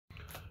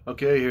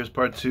Okay, here's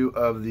part 2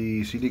 of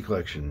the CD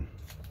collection.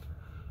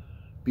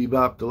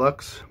 Bebop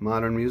Deluxe,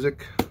 Modern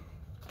Music.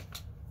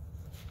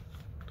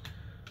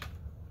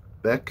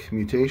 Beck,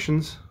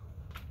 Mutations.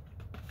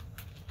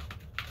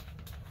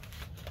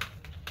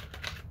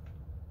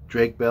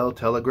 Drake Bell,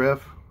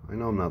 Telegraph. I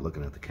know I'm not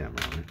looking at the camera,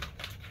 right?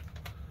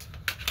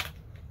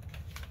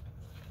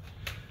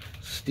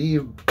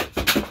 Steve...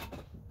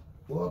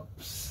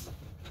 Whoops.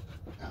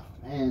 Oh,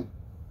 man.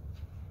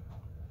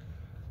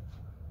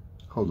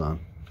 Hold on.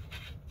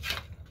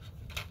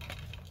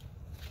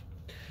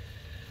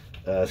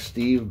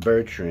 Steve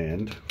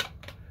Bertrand,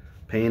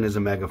 Pain is a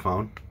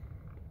Megaphone.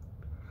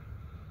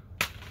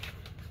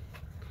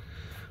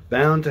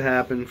 Bound to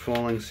Happen,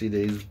 Falling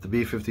CDs, the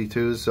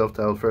B-52's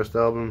self-titled first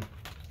album.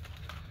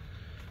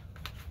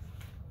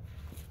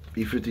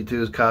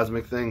 B-52's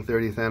Cosmic Thing,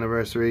 30th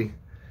Anniversary,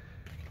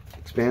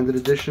 Expanded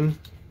Edition.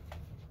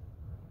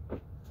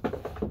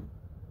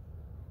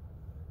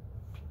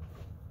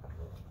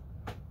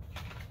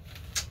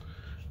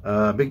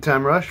 Big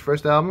Time Rush,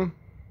 first album.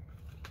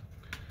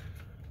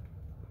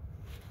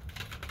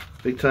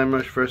 Big Time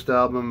Rush first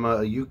album,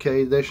 UK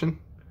edition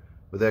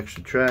with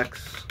extra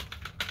tracks.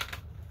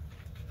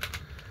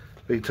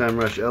 Big Time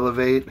Rush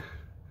Elevate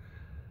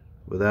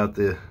without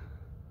the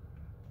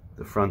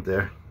front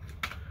there.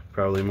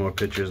 Probably more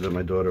pictures that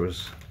my daughter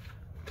was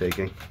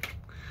taking.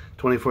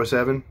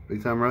 24/7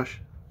 Big Time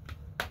Rush.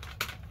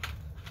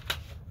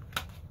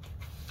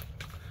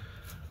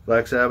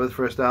 Black Sabbath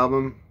first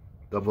album,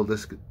 double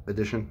disc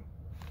edition.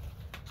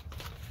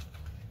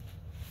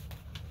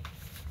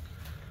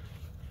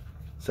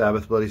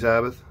 Sabbath, Bloody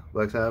Sabbath,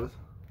 Black Sabbath.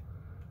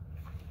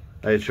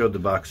 I had showed the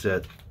box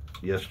set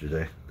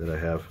yesterday that I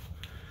have.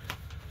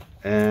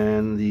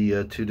 And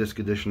the 2-disc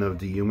edition of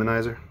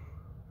Dehumanizer,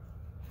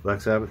 Black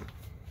Sabbath.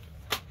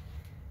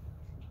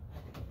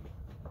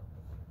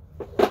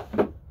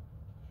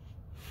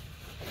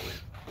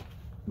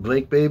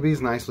 Blake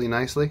Babies, Nicely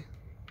Nicely.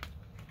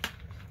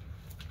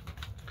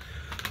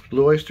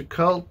 Blue Oyster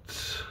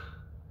Cult,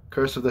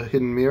 Curse of the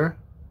Hidden Mirror.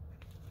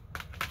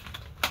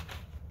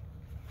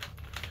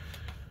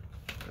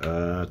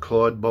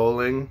 Claude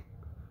Bowling,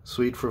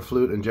 Suite for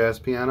Flute and Jazz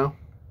Piano.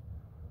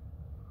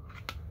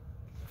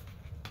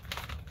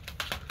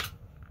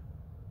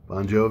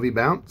 Bon Jovi,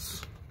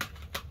 Bounce.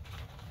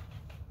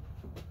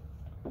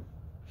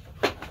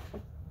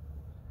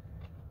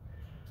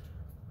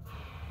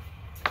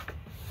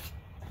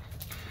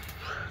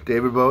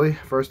 David Bowie,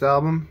 first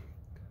album,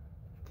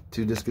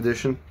 2-disc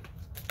edition.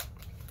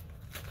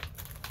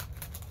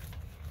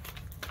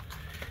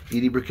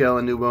 Edie Brickell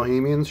and New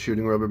Bohemians,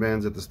 Shooting Rubber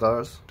Bands at the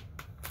Stars.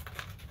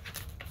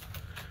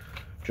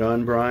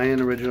 John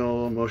Bryan,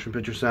 original motion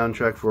picture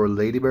soundtrack for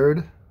Lady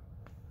Bird.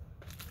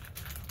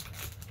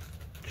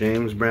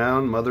 James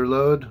Brown,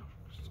 Motherlode,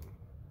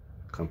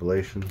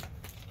 compilation.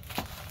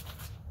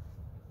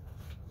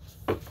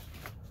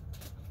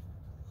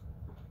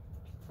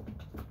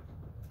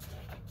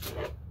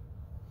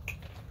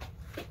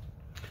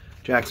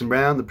 Jackson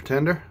Browne, The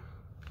Pretender.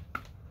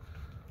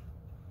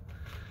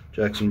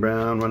 Jackson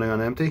Browne, Running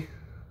on Empty.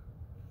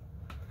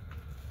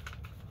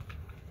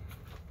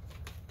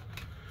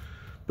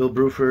 Bill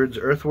Bruford's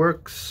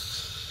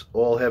Earthworks,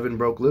 All Heaven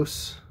Broke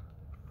Loose.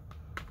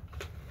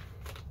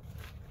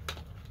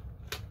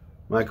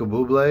 Michael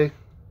Bublé,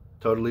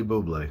 Totally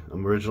Bublé.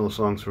 Original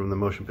songs from the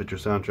motion picture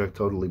soundtrack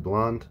Totally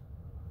Blonde.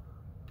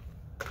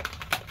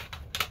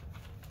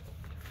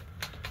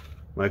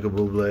 Michael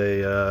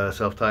Bublé,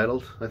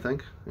 self-titled, I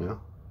think. Yeah.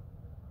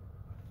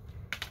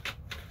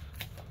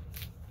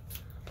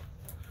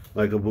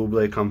 Michael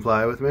Bublé, Come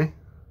Fly With Me.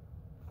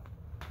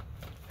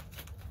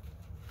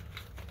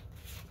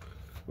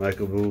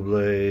 Michael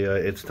Bublé,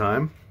 It's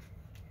Time.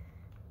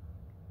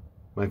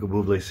 Michael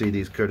Bublé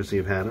CDs courtesy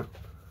of Hannah.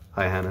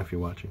 Hi Hannah, if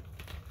you're watching.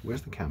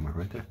 Where's the camera?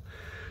 Right there.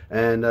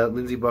 And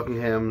Lindsey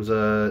Buckingham's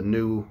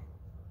new,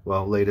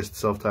 well, latest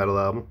self-titled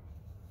album.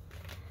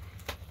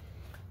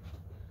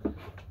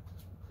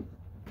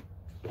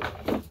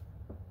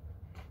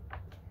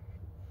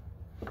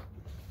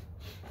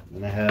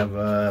 And I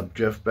have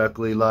Jeff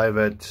Buckley live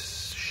at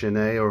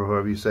Chennai, or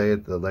however you say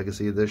it, the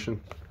Legacy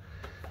Edition.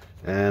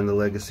 And the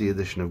Legacy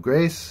Edition of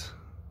Grace,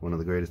 one of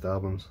the greatest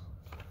albums.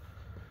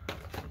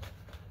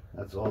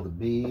 That's all the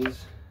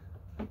B's.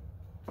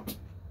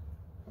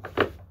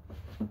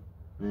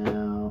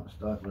 Now,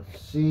 start with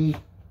C.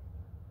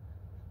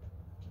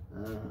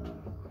 Let's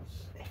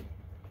see.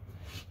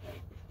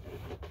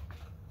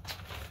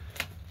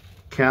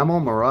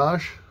 Camel,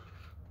 Mirage.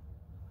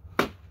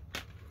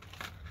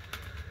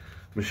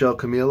 Michelle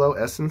Camilo,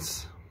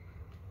 Essence.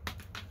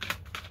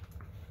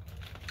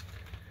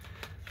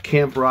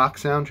 Camp Rock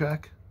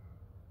soundtrack.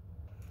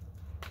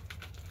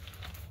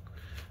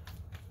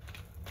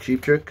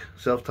 Cheap Trick,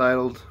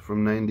 self-titled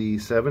from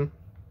 '97.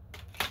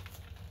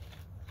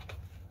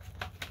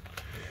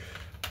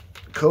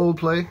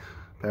 Coldplay,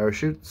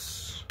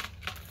 Parachutes.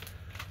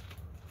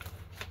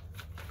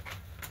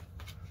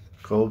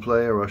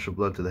 Coldplay, A Rush of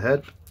Blood to the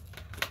Head.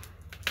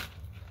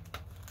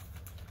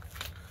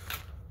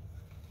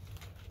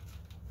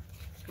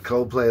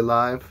 Coldplay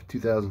Live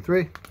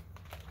 2003.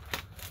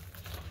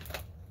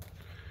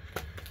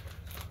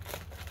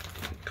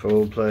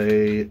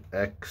 Coldplay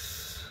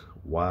X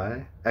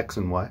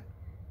and Y.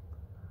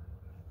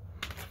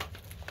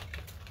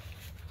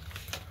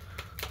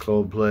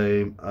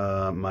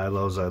 Coldplay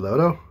Milo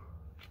Xyloto.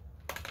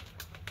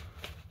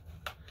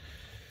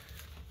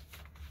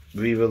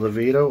 Viva La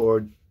Vida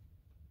or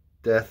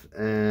Death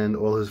and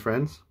All His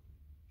Friends.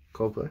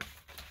 Coldplay.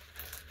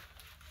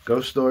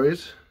 Ghost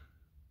Stories.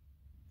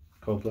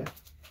 Coldplay.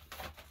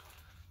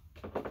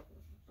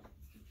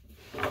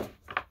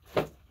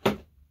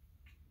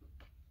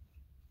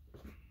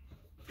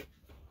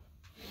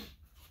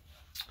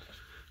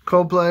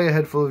 Coldplay, A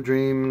Head Full of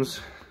Dreams,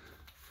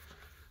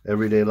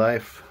 Everyday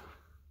Life,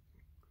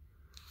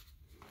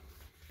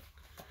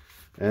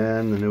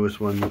 and the newest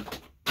one.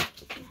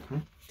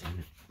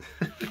 Damn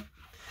it.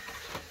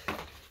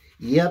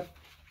 Yep.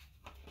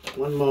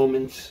 One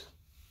moment.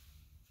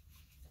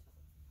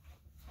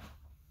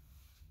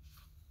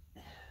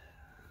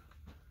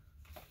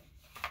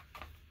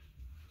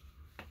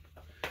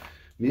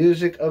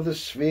 Music of the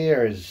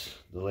Spheres,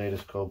 the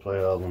latest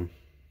Coldplay album.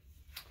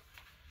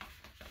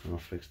 I'll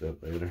fix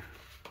that later.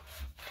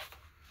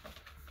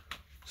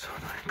 So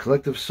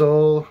Collective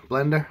Soul,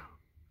 Blender.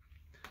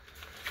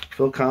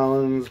 Phil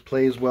Collins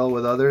plays well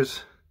with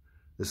others.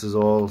 This is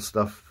all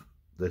stuff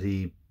that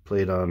he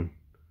played on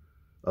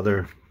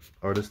other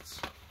artists.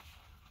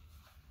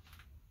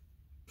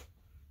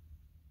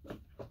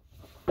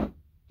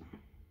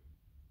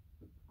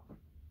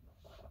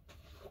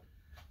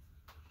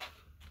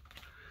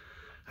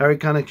 Harry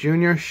Connick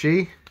Jr.,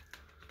 She.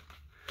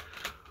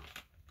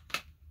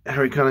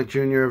 Harry Connick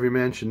Jr., Every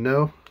Man Should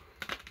Know.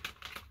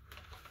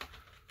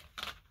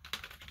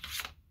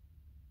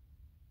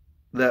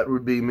 That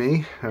Would Be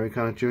Me, Harry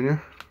Connick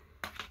Jr.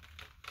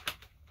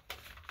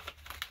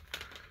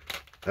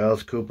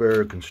 Alice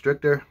Cooper,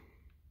 Constrictor.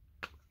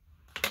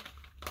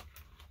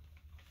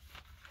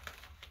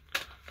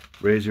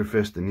 Raise Your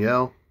Fist and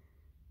Yell.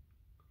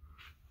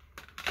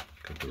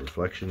 Got the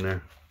reflection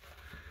there.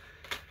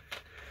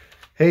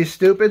 Hey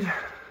Stupid,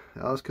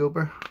 Alice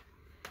Cooper.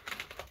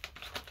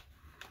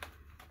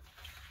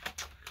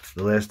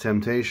 The Last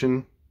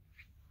Temptation.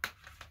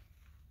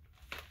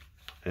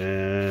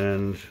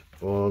 And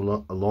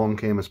Along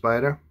Came a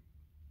Spider.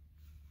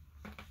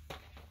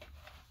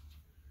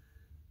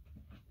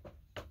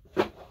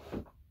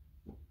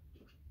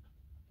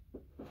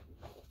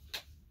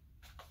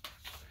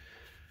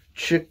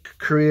 Chick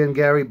Corea and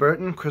Gary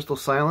Burton, Crystal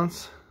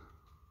Silence.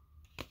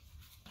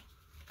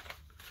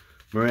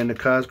 Miranda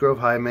Cosgrove,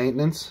 High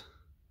Maintenance,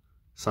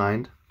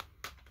 signed.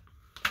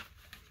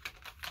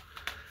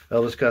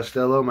 Elvis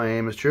Costello, My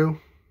Aim Is True.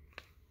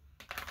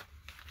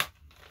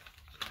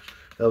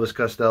 Elvis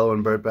Costello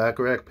and Burt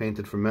Bacharach,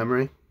 Painted from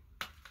Memory.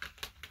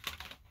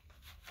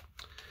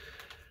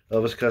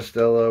 Elvis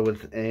Costello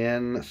with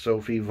Anne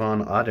Sophie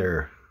von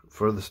Otter,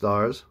 For the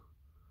Stars.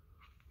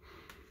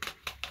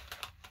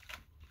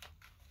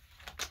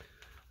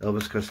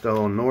 Elvis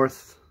Costello,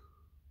 North.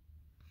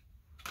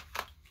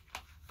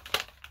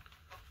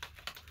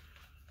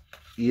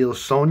 Il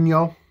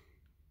Sogno,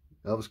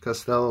 Elvis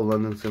Costello,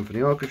 London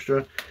Symphony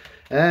Orchestra,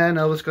 and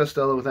Elvis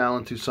Costello with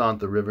Alan Toussaint,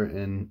 The River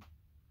in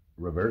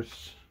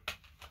Reverse.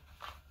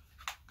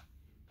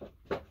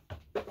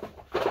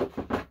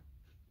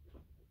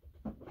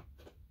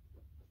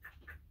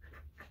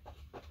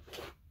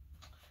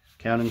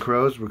 Counting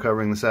Crows,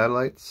 Recovering the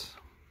Satellites.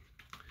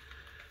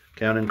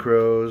 Counting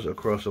Crows,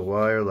 Across a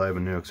Wire, live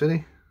in New York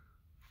City.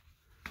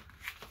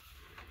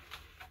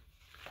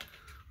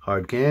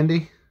 Hard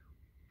Candy.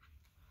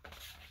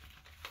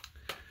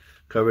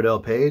 Coverdale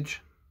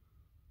Page.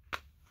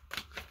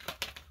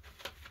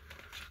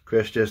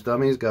 Crash Test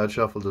Dummies, God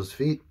Shuffled His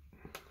Feet.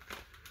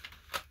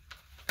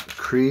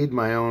 Creed,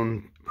 My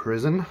Own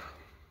Prison.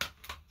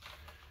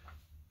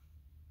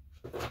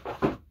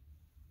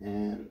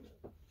 And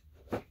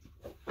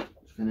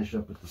let's finish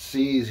up with the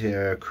C's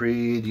here.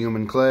 Creed,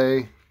 Human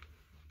Clay.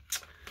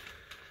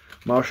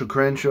 Marshall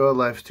Crenshaw,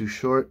 Life's Too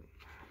Short.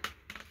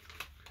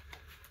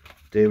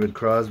 David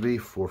Crosby,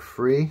 For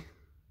Free.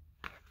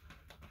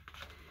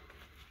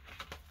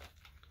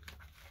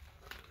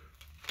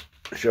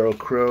 Sheryl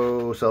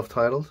Crow,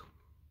 Self-Titled.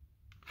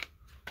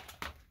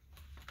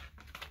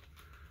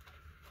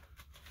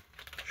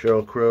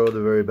 Sheryl Crow, The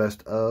Very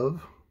Best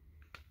Of.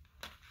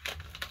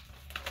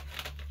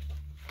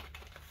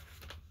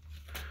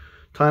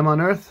 Time on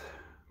Earth,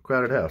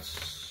 Crowded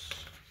House.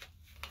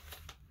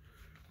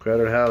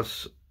 Crowded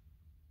House,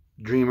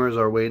 Dreamers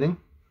Are Waiting.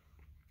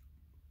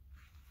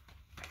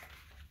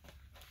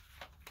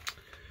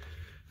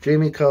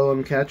 Jamie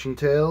Cullum, Catching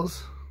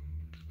Tales.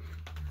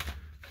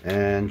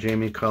 And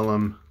Jamie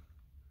Cullum,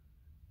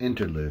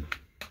 Interlude.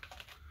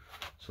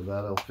 So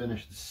that'll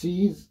finish the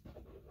C's.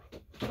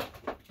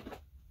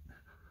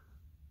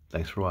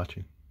 Thanks for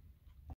watching.